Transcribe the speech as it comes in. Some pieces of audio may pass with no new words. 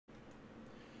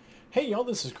Hey y'all,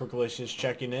 this is Crookalicious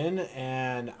checking in,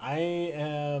 and I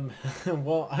am,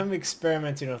 well, I'm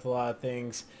experimenting with a lot of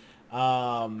things.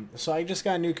 So I just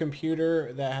got a new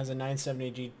computer that has a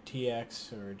 970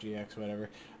 GTX, or GX, whatever,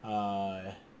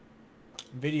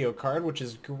 video card, which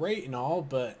is great and all,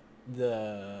 but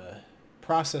the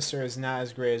processor is not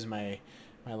as great as my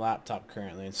laptop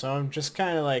currently. And so I'm just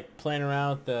kind of like playing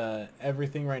around with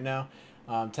everything right now,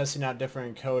 testing out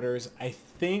different encoders. I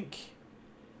think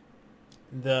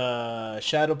the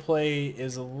shadow play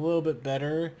is a little bit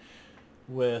better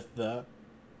with the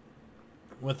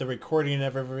recording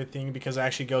of everything because it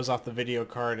actually goes off the video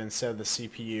card instead of the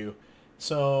CPU.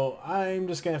 So I'm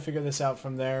just going to figure this out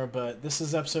from there, but this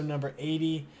is episode number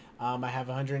 80. I have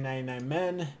 199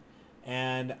 men,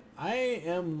 and I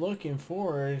am looking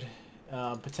forward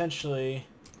potentially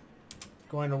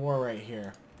going to war right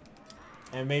here.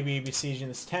 And maybe besieging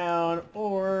this town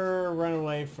or run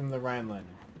away from the Rhineland.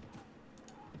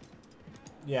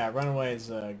 Yeah, runaway is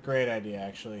a great idea,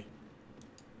 actually.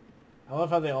 I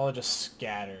love how they all just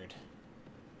scattered.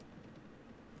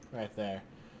 Right there.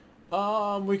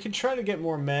 We could try to get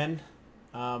more men.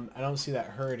 I don't see that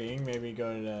hurting. Maybe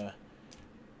go to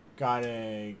Godigan.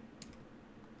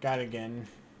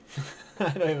 I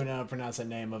don't even know how to pronounce the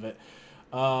name of it.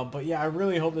 But yeah, I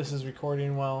really hope this is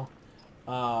recording well.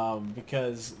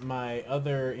 Because my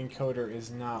other encoder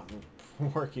is not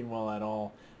working well at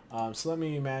all. So let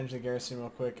me manage the garrison real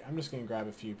quick. I'm just going to grab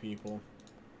a few people.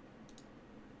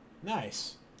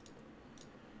 Nice.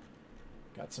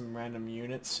 Got some random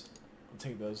units. I'll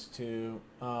take those two.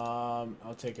 I'll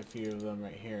take a few of them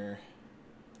right here.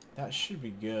 That should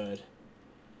be good.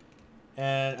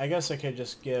 And I guess I could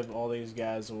just give all these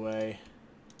guys away.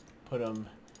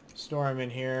 Store them in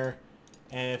here.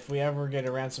 And if we ever get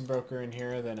a ransom broker in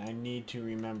here, then I need to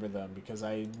remember them because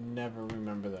I never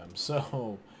remember them.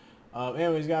 So...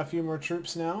 anyways, got a few more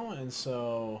troops now, and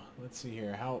so let's see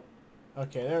here.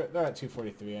 Okay, they're at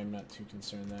 243. I'm not too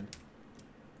concerned then.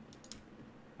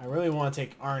 I really want to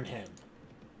take Arnhem.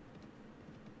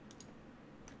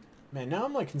 Man, now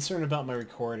I'm like concerned about my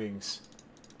recordings.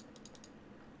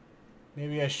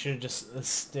 Maybe I should just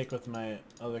stick with my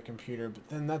other computer, but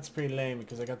then that's pretty lame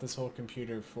because I got this whole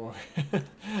computer for.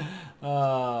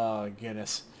 Oh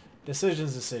goodness,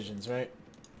 decisions, right?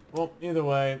 Well, either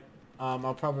way.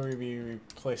 I'll probably be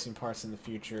replacing parts in the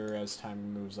future as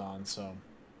time moves on, so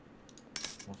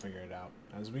we'll figure it out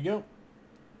as we go.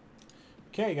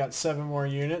 Okay, got 7 more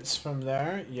units from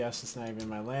there. Yes, it's not even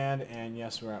my land, and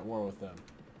yes, we're at war with them.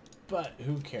 But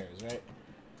who cares, right?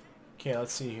 Okay,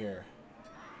 let's see here.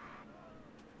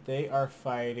 They are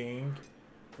fighting...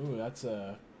 Ooh, that's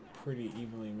a pretty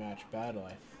evenly matched battle,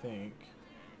 I think.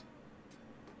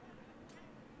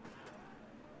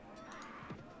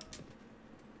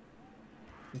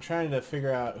 I'm trying to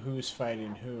figure out who's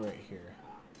fighting who right here.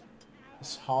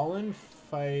 Is Holland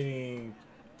fighting...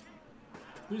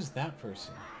 Who's that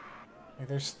person? Like,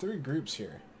 there's 3 groups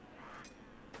here.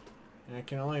 And I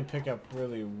can only pick up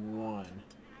really one.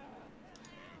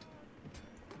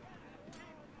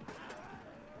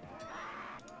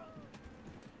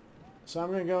 So I'm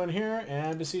going to go in here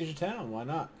and besiege a town. Why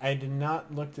not? I did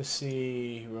not look to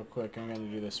see... Real quick, I'm going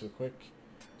to do this real quick.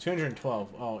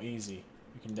 212. Oh, easy.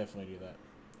 We can definitely do that.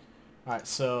 Alright,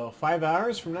 so 5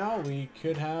 hours from now, we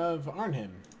could have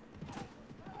Arnhem.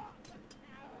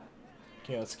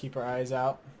 Okay, let's keep our eyes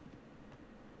out.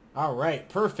 Alright,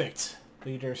 perfect.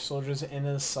 Leader soldiers in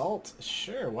an assault?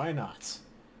 Sure, why not?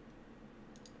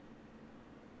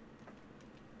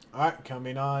 Alright,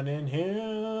 coming on in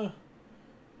here.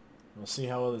 We'll see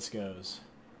how well this goes.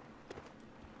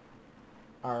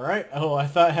 Alright, oh, I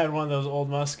thought I had one of those old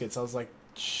muskets. I was like,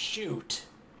 shoot.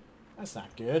 That's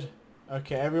not good.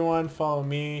 Okay, everyone follow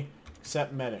me,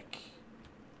 except medic.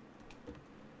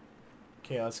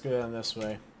 Okay, let's go down this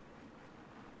way.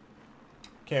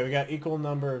 Okay, we got equal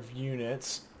number of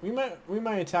units. We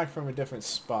might attack from a different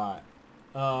spot.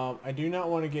 I do not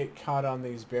want to get caught on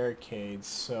these barricades,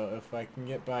 so if I can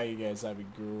get by you guys, that'd be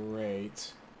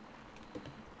great.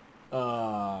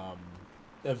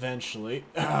 Eventually.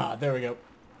 There we go.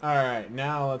 Alright,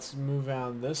 now let's move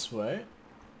on this way.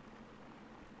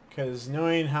 Because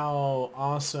knowing how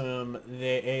awesome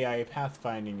the AI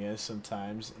pathfinding is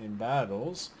sometimes in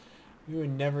battles, we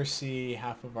would never see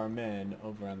half of our men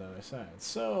over on the other side.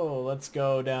 So let's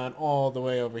go down all the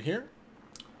way over here.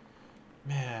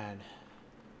 Man.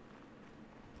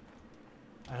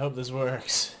 I hope this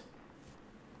works.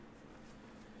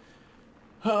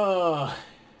 Oh.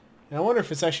 And I wonder if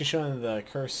it's actually showing the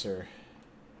cursor.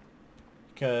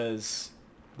 Because...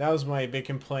 that was my big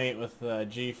complaint with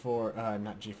G4,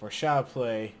 not G4, Shadow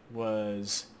Play,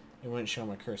 was it wouldn't show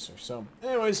my cursor. So,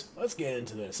 anyways, let's get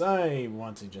into this. I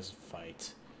want to just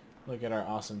fight. Look at our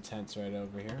awesome tents right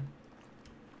over here.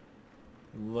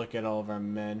 Look at all of our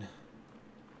men.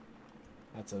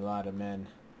 That's a lot of men.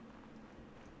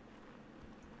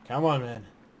 Come on, man.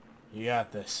 You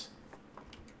got this.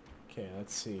 Okay,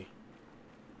 let's see.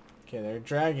 Okay, they're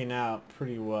dragging out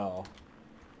pretty well.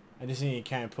 I just need to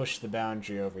kind of push the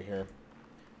boundary over here.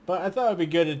 But I thought it'd be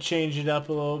good to change it up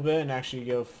a little bit and actually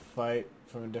go fight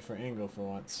from a different angle for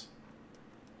once.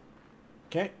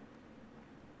 Okay.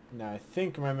 Now I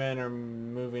think my men are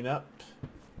moving up.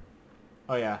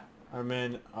 Oh yeah, our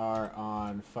men are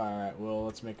on fire at will.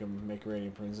 Let's make them make ready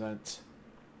and present.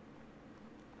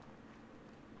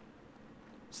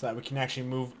 So that we can actually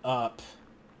move up.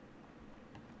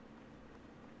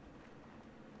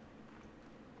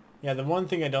 Yeah, the one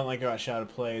thing I don't like about Shadow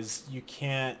Play is you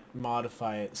can't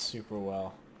modify it super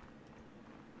well.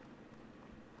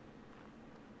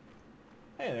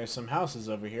 Hey, there's some houses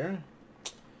over here.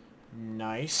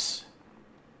 Nice.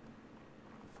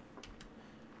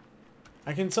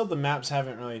 I can tell the maps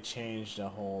haven't really changed a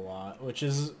whole lot, which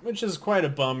is quite a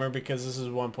bummer because this is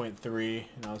 1.3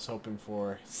 and I was hoping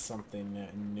for something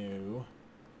new.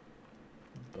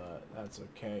 But that's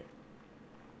okay.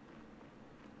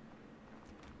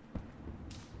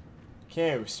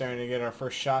 Okay, we're starting to get our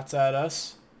first shots at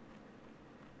us.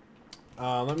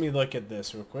 Let me look at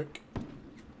this real quick.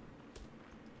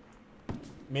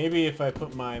 Maybe if I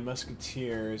put my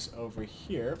musketeers over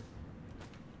here.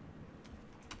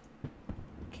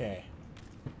 Okay.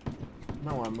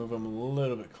 Might want to move them a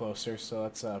little bit closer, so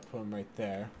let's put them right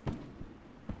there.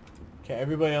 Okay,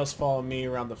 everybody else follow me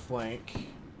around the flank.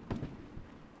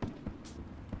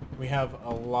 We have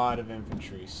a lot of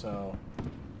infantry, so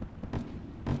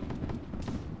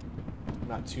I'm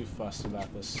not too fussed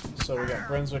about this. So we got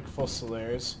Brunswick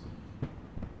Fusiliers,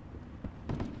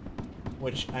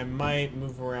 which I might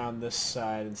move around this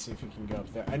side and see if we can go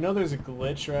up there. I know there's a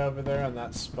glitch right over there on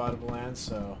that spot of land,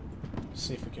 so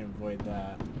see if we can avoid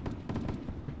that.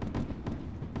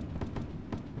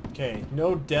 Okay,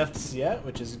 no deaths yet,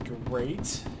 which is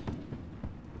great.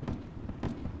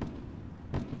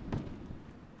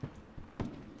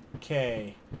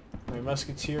 Okay, my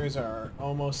musketeers are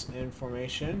almost in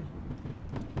formation.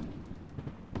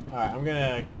 Alright, I'm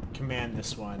gonna command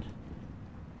this one.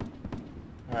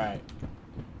 Alright.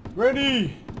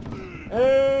 Ready!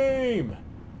 Aim!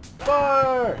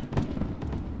 Fire!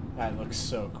 That looks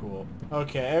so cool.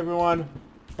 Okay, everyone,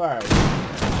 fire.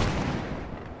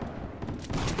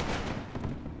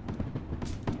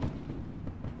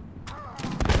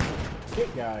 Okay,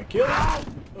 got a kill.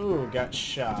 Ooh, got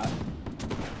shot.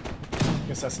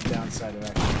 Guess that's the downside of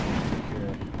actually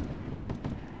here.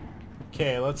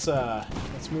 Okay, let's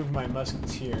move my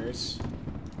musketeers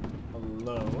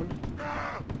alone.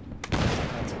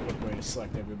 That's a quick way to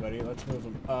select everybody. Let's move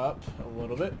them up a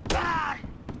little bit.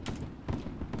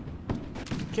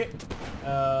 Okay.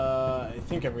 I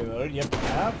think I've reloaded. Yep, I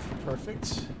have.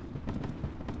 Perfect.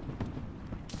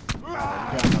 Oh, you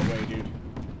got in my way, dude.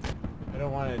 I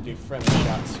don't want to do friendly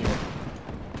shots here.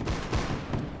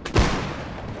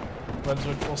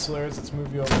 Brunswick Fusiliers, let's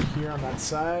move you over here on that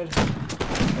side.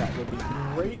 That would be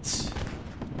great.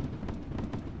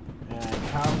 And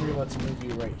cavalry, let's move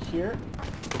you right here.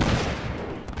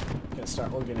 Gotta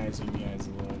start organizing you guys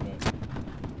a little bit.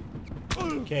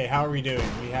 Okay, how are we doing?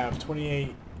 We have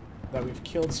 28 that we've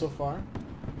killed so far,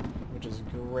 which is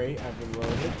great. I've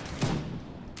reloaded.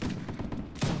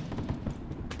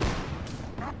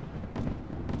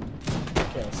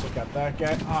 Okay, let's look at that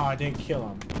guy. Oh, I didn't kill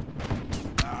him.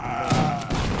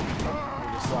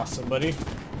 I just lost somebody.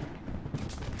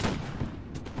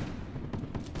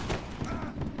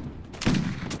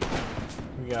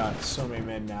 We got so many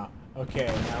men now. Okay,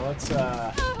 now let's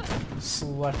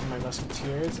select my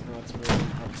musketeers and let's move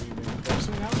them up even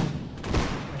closer now.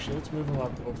 Actually, let's move them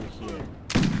up over here.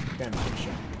 Kind of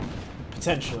sure.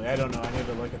 Potentially, I don't know. I need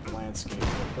to look at the landscape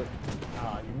real quick.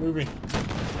 Ah, you're moving.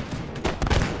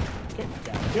 Okay,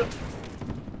 got it. Yep.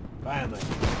 Finally.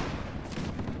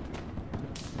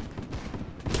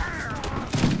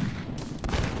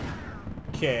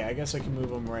 Okay, I guess I can move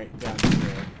them right down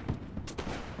here.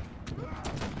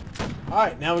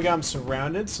 Alright, now we got them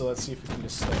surrounded, so let's see if we can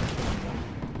just start killing them.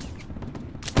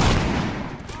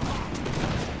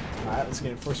 Alright, let's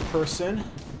get in first person.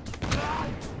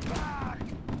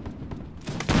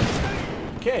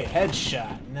 Okay,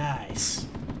 headshot. Nice.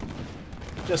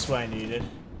 Just what I needed.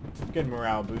 Good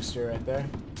morale booster right there.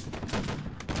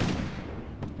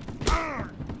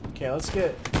 Okay, let's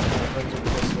get Brunswick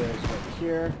Fusiliers right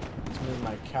here. Let's move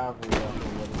my cavalry up a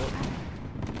little bit.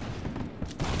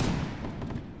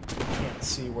 Can't not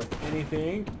see worth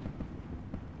anything.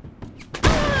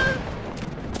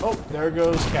 Oh, there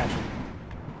goes Katrin.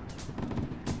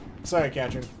 Sorry,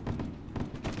 Katrin.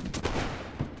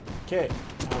 Okay,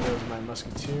 now there's my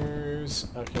musketeers.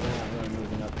 Okay, they're not really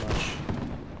moving up much.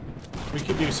 We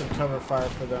could do some cover fire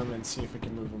for them and see if we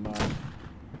can move them up.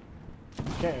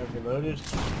 Okay, I've reloaded.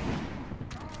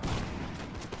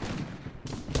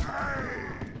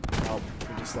 Oh,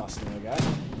 we just lost another guy.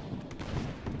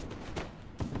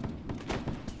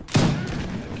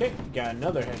 Okay, got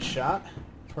another headshot.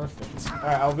 Perfect.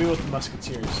 Alright, I'll be with the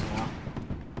musketeers now.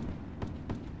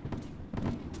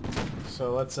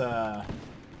 So let's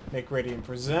make ready and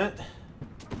present.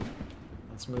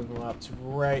 Let's move them up to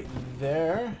right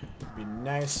there. Be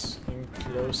nice and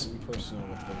close and personal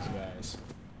with those guys.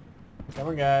 Come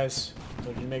on, guys.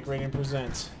 Told you to make ready and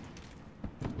present.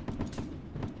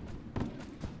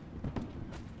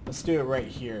 Let's do it right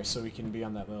here so we can be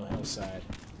on that little hillside.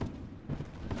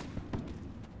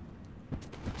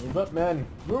 Move up, men.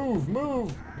 Move,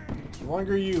 move. The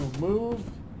longer you move,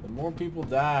 the more people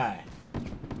die.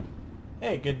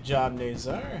 Hey, good job,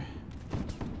 Nazar.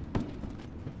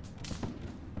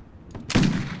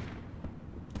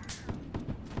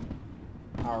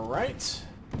 Alright.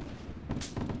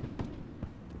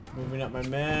 Moving up, my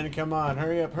men. Come on,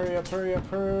 hurry up, hurry up, hurry up,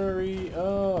 hurry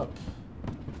up.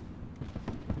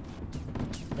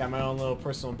 Got my own little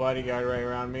personal bodyguard right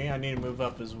around me. I need to move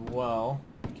up as well.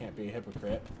 Can't be a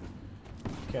hypocrite.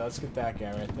 Okay, let's get that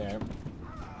guy right there.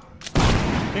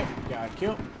 Okay, got a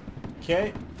kill.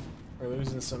 Okay, we're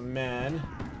losing some men.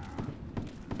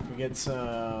 We get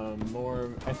some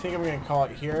more. I think I'm gonna call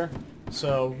it here.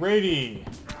 So ready.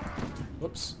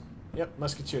 Whoops. Yep,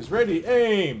 musketeers. Ready,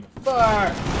 aim,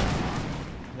 fire.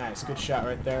 Nice, good shot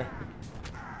right there.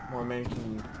 More men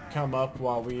can come up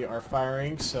while we are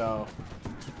firing. So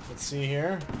let's see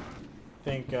here. I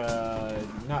think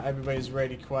not everybody's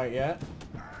ready quite yet.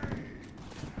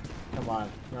 Come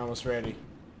on, we're almost ready.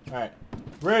 Alright,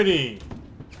 ready!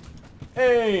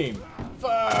 Aim!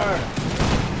 Fire!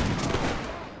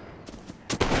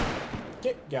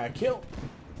 Okay, got a kill.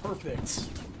 Perfect.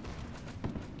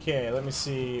 Okay, let me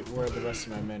see where the rest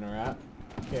of my men are at.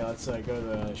 Okay, let's go to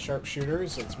the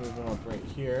sharpshooters. Let's move them up right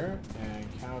here. And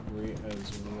cavalry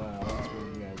as well. Let's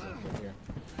move you guys up right here.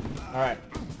 Alright,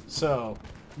 so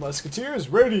musketeers,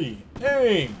 ready,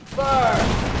 aim, fire!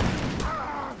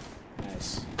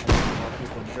 Nice. More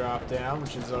people drop down,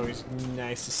 which is always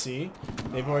nice to see.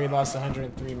 They've already lost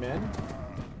 103 men.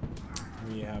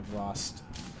 We have lost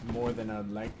more than I'd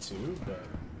like to, but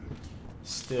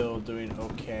still doing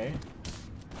okay.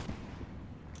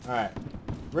 Alright.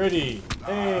 Ready,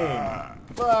 aim,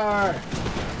 fire!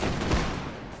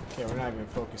 Okay, we're not even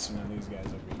focusing on these guys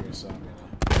over here, so I'm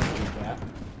gonna do that.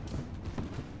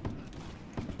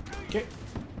 Okay.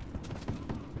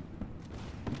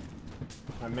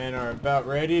 My men are about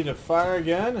ready to fire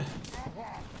again.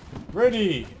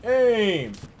 Ready,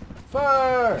 aim,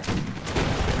 fire!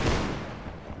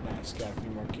 Nice, got a few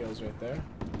more kills right there.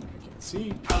 I can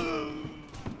see.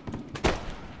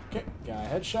 Okay, got a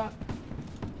headshot.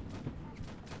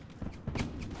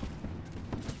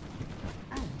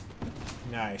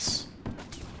 Nice.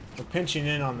 We're pinching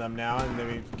in on them now, and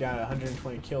we've got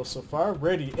 120 kills so far.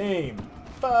 Ready, aim,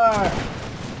 fire!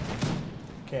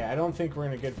 Okay, I don't think we're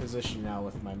in a good position now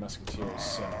with my musketeers,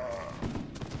 so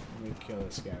let me kill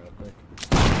this guy real quick.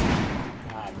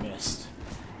 Ah, I missed.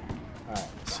 Alright,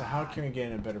 so how can we get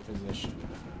in a better position?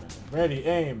 Ready,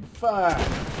 aim, fire!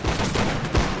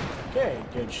 Okay,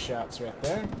 good shots right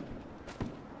there.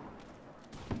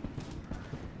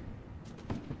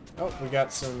 Oh, we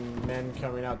got some men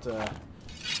coming out to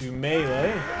do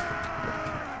melee.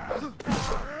 Oh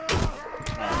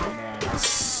man, I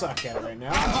suck at it right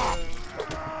now.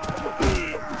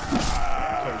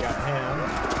 Okay, got him.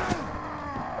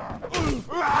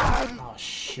 Oh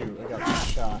shoot, I got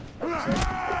shot.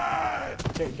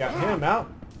 Okay, got him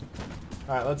out.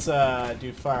 Alright, let's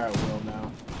do fire at will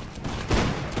now.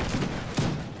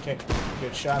 Okay,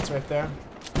 good shots right there.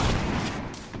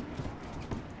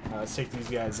 Let's take these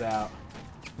guys out.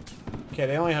 Okay,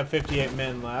 they only have 58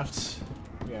 men left.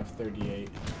 We have 38.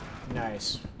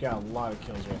 Nice. Got a lot of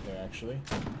kills right there, actually.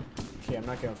 Okay, I'm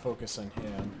not going to focus on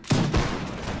him.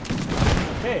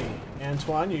 Okay,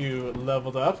 Antoine, you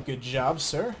leveled up. Good job,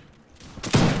 sir.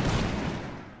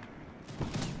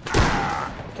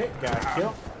 Okay, got a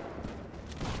kill.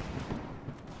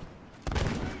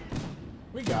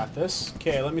 We got this.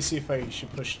 Okay, let me see if I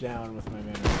should push down with my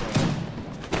men.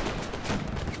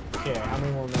 Okay, how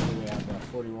many more men do we have left?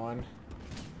 41.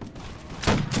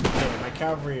 Okay, my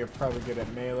cavalry are probably good at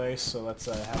melee, so let's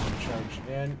have them charge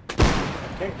in.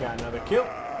 Okay, got another kill.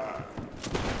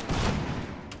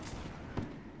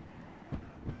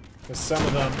 Because some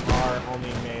of them are only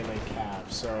melee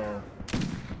cav, so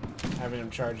having them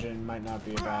charge in might not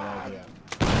be a bad idea.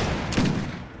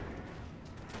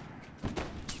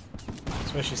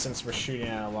 Especially since we're shooting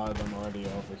at a lot of them already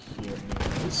over here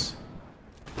anyways.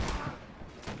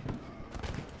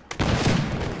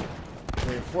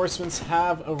 Reinforcements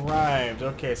have arrived.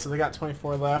 Okay, so they got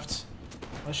 24 left.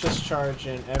 Let's just charge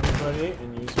in everybody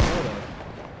and use reload.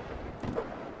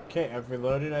 Okay, I've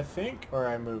reloaded, I think, or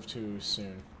I moved too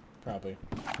soon. Probably.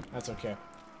 That's okay.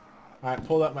 Alright,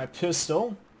 pulled out my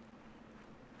pistol.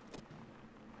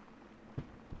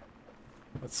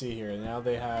 Let's see here. Now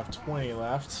they have 20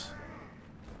 left.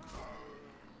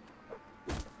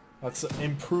 Let's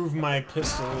improve my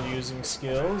pistol using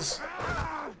skills.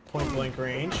 Point blank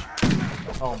range.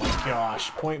 Oh my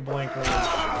gosh. Point blank range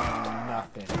and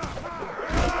nothing.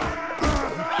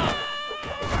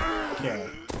 Okay.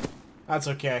 That's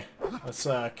okay. Let's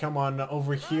come on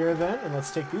over here then, and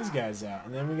let's take these guys out.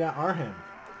 And then we got Arnhem.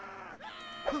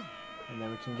 And then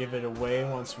we can give it away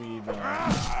once we've put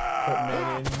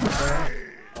men in there.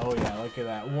 Oh yeah, look at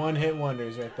that. One hit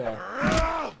wonders right there.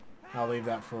 I'll leave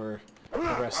that for the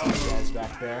rest of these guys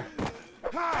back there.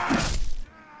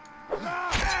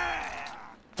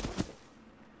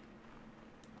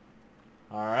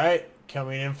 Alright,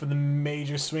 coming in for the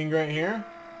major swing right here.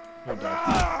 You're dead.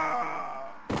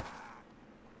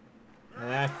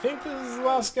 And I think this is the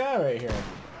last guy right here.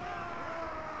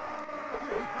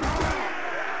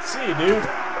 See you, dude.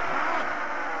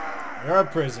 You're a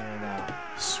prisoner now.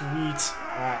 Sweet.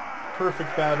 Alright,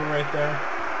 perfect battle right there.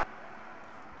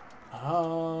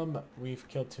 We've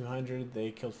killed 200,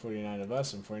 they killed 49 of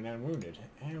us and 49 wounded.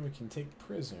 And we can take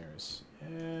prisoners.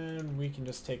 And we can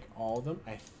just take all of them,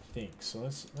 I think. So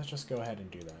let's just go ahead and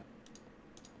do that.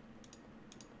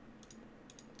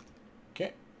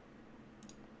 Okay.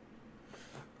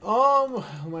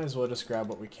 Might as well just grab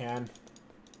what we can.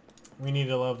 We need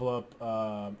to level up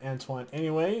Antoine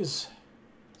anyways.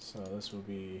 So this will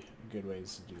be good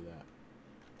ways to do that.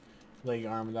 Leg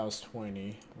armor, that was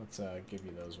 20. Let's give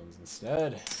you those ones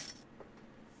instead.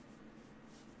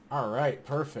 Alright,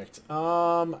 perfect.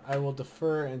 I will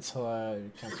defer until I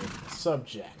cancel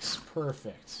subjects.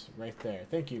 Perfect. Right there.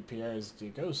 Thank you, Pierre's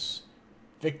Digos.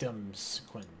 Victims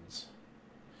sequence.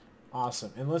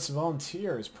 Awesome. Enlist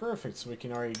volunteers. Perfect. So we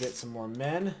can already get some more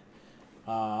men.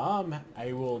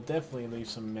 I will definitely leave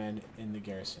some men in the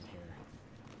garrison here.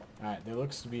 Alright, there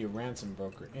looks to be a ransom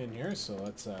broker in here, so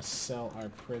let's sell our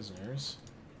prisoners.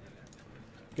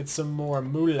 Get some more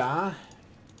moolah.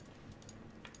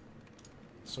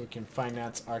 So we can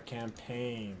finance our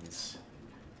campaigns.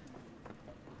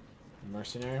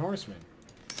 Mercenary horsemen.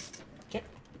 Okay.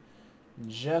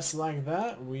 Just like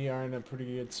that, we are in a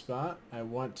pretty good spot. I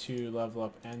want to level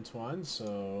up Antoine,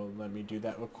 so let me do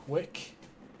that real quick.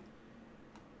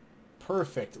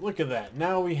 Perfect. Look at that.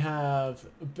 Now we have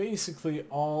basically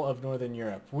all of Northern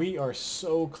Europe. We are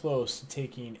so close to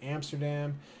taking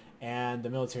Amsterdam and the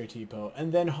military depot.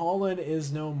 And then Holland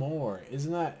is no more.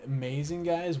 Isn't that amazing,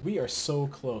 guys? We are so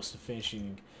close to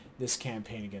finishing this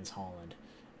campaign against Holland.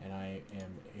 And I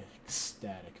am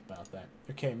ecstatic about that.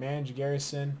 Okay, manage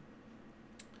garrison.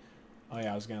 Oh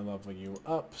yeah, I was going to level you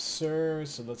up, sir.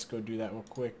 So let's go do that real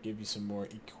quick. Give you some more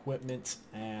equipment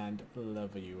and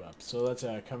level you up. So let's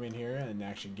come in here and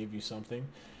actually give you something.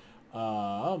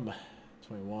 21,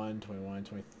 21,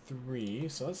 23.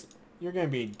 So you're going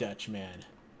to be a Dutch man.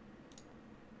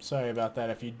 Sorry about that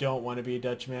if you don't want to be a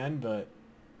Dutch man, but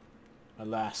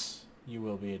alas, you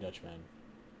will be a Dutch man.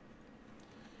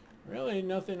 Really,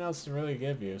 nothing else to really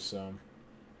give you, so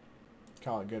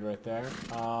call it good right there.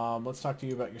 Let's talk to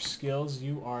you about your skills.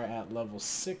 You are at level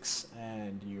 6,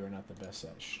 and you are not the best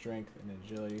at strength and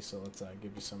agility, so let's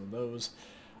give you some of those,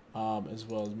 as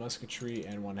well as musketry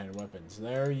and one-handed weapons.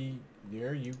 There you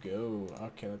go.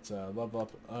 Okay, let's level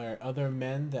up our other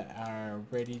men that are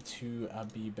ready to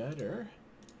be better.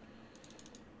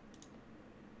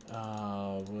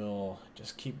 We'll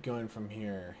just keep going from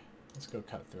here. Let's go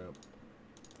cutthroat.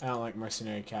 I don't like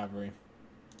mercenary cavalry.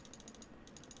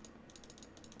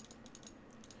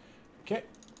 Okay.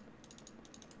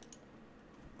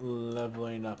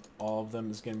 Leveling up all of them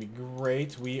is going to be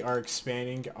great. We are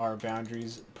expanding our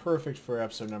boundaries. Perfect for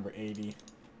episode number 80.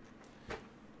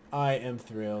 I am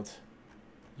thrilled.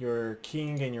 Your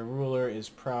king and your ruler is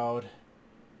proud.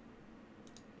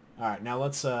 Alright, now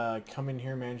let's come in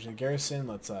here, manage the garrison.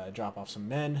 Let's drop off some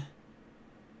men.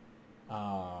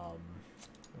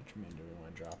 Which men do we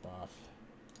want to drop off?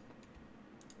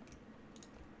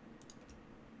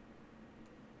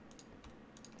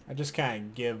 I just kind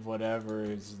of give whatever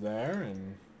is there,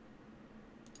 and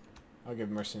I'll give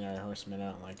mercenary horsemen.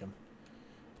 I don't like them.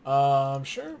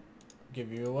 Sure.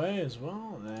 give you away as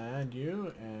well, and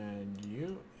you, and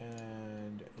you,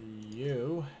 and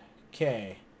you.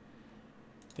 Okay.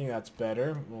 I think that's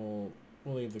better. We'll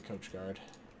leave the coach guard,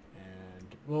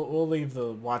 and we'll leave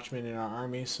the watchman in our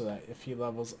army so that if he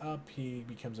levels up, he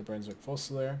becomes a Brunswick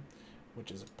Fusilier,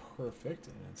 which is perfect,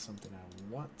 and it's something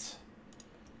I want.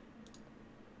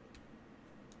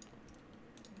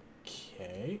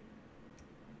 Okay.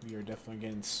 We are definitely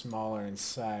getting smaller in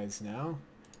size now.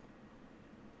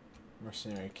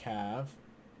 Mercenary Cav,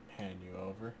 hand you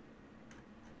over.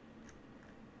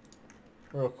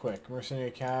 Real quick,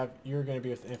 Mercenary Cav, you're going to be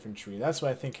with infantry. That's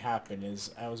what I think happened, is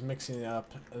I was mixing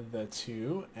up the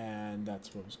two, and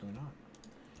that's what was going on.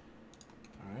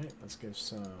 Alright, let's give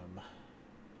some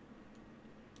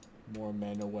more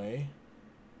men away.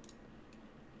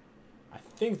 I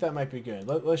think that might be good.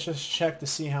 Let's just check to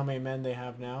see how many men they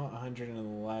have now.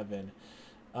 111.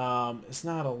 It's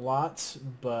not a lot,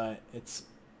 but it's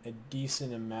a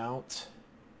decent amount.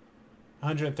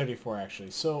 134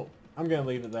 actually. So I'm going to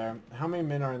leave it there. How many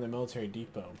men are in the military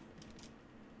depot?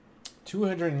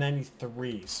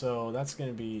 293. So that's going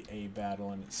to be a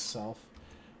battle in itself.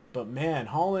 But man,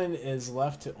 Holland is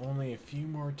left to only a few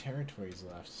more territories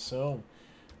left. So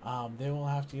they will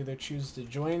have to either choose to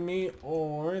join me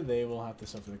or they will have to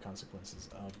suffer the consequences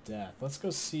of death. Let's go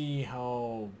see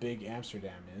how big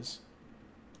Amsterdam is.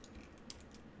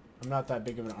 I'm not that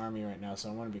big of an army right now, so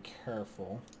I want to be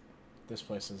careful. This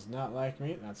place does not like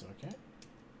me. That's okay.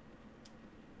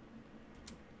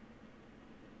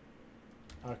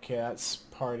 Okay, that's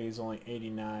party's only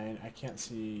 89. I can't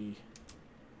see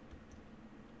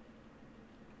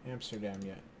Amsterdam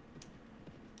yet.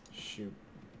 Shoot.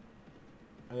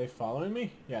 Are they following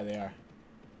me? Yeah, they are.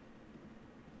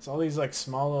 It's all these like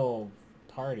small little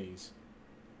parties.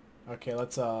 Okay,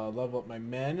 let's level up my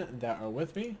men that are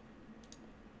with me.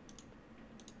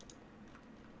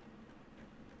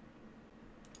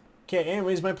 Okay,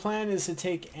 anyways, my plan is to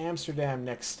take Amsterdam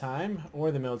next time, or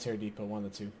the military depot, one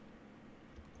of the two.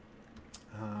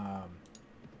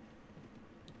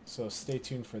 So stay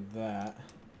tuned for that.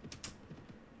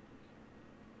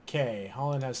 Okay,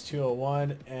 Holland has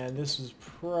 201, and this was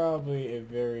probably a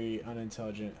very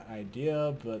unintelligent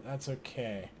idea, but that's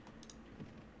okay.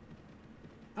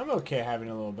 I'm okay having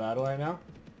a little battle right now.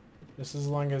 Just as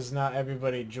long as not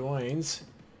everybody joins.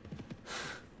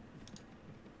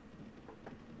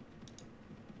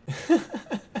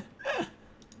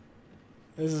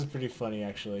 This is pretty funny,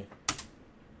 actually.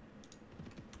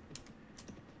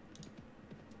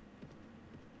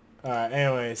 Alright,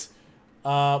 anyways.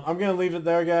 I'm going to leave it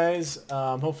there, guys.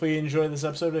 Hopefully you enjoyed this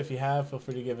episode. If you have, feel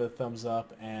free to give it a thumbs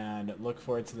up, and look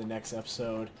forward to the next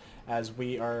episode, as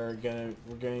we're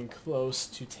getting close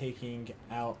to taking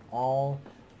out all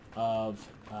of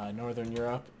Northern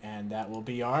Europe, and that will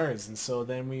be ours. And so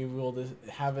then we will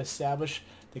have established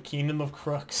the Kingdom of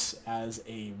Crooks as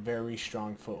a very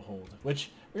strong foothold,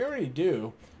 which we already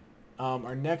do.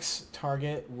 Our next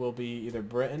target will be either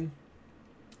Britain,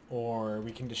 or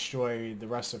we can destroy the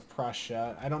rest of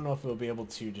Prussia. I don't know if we'll be able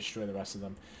to destroy the rest of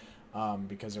them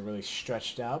because they're really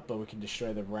stretched out, but we can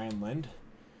destroy the Rhineland.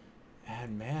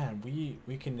 And man,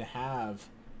 we can have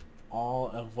all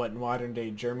of what modern-day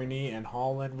Germany and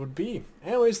Holland would be.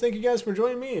 Anyways, thank you guys for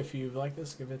joining me. If you like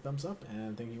this, give it a thumbs up.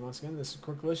 And thank you once again. This is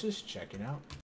Crookalicious, checking out.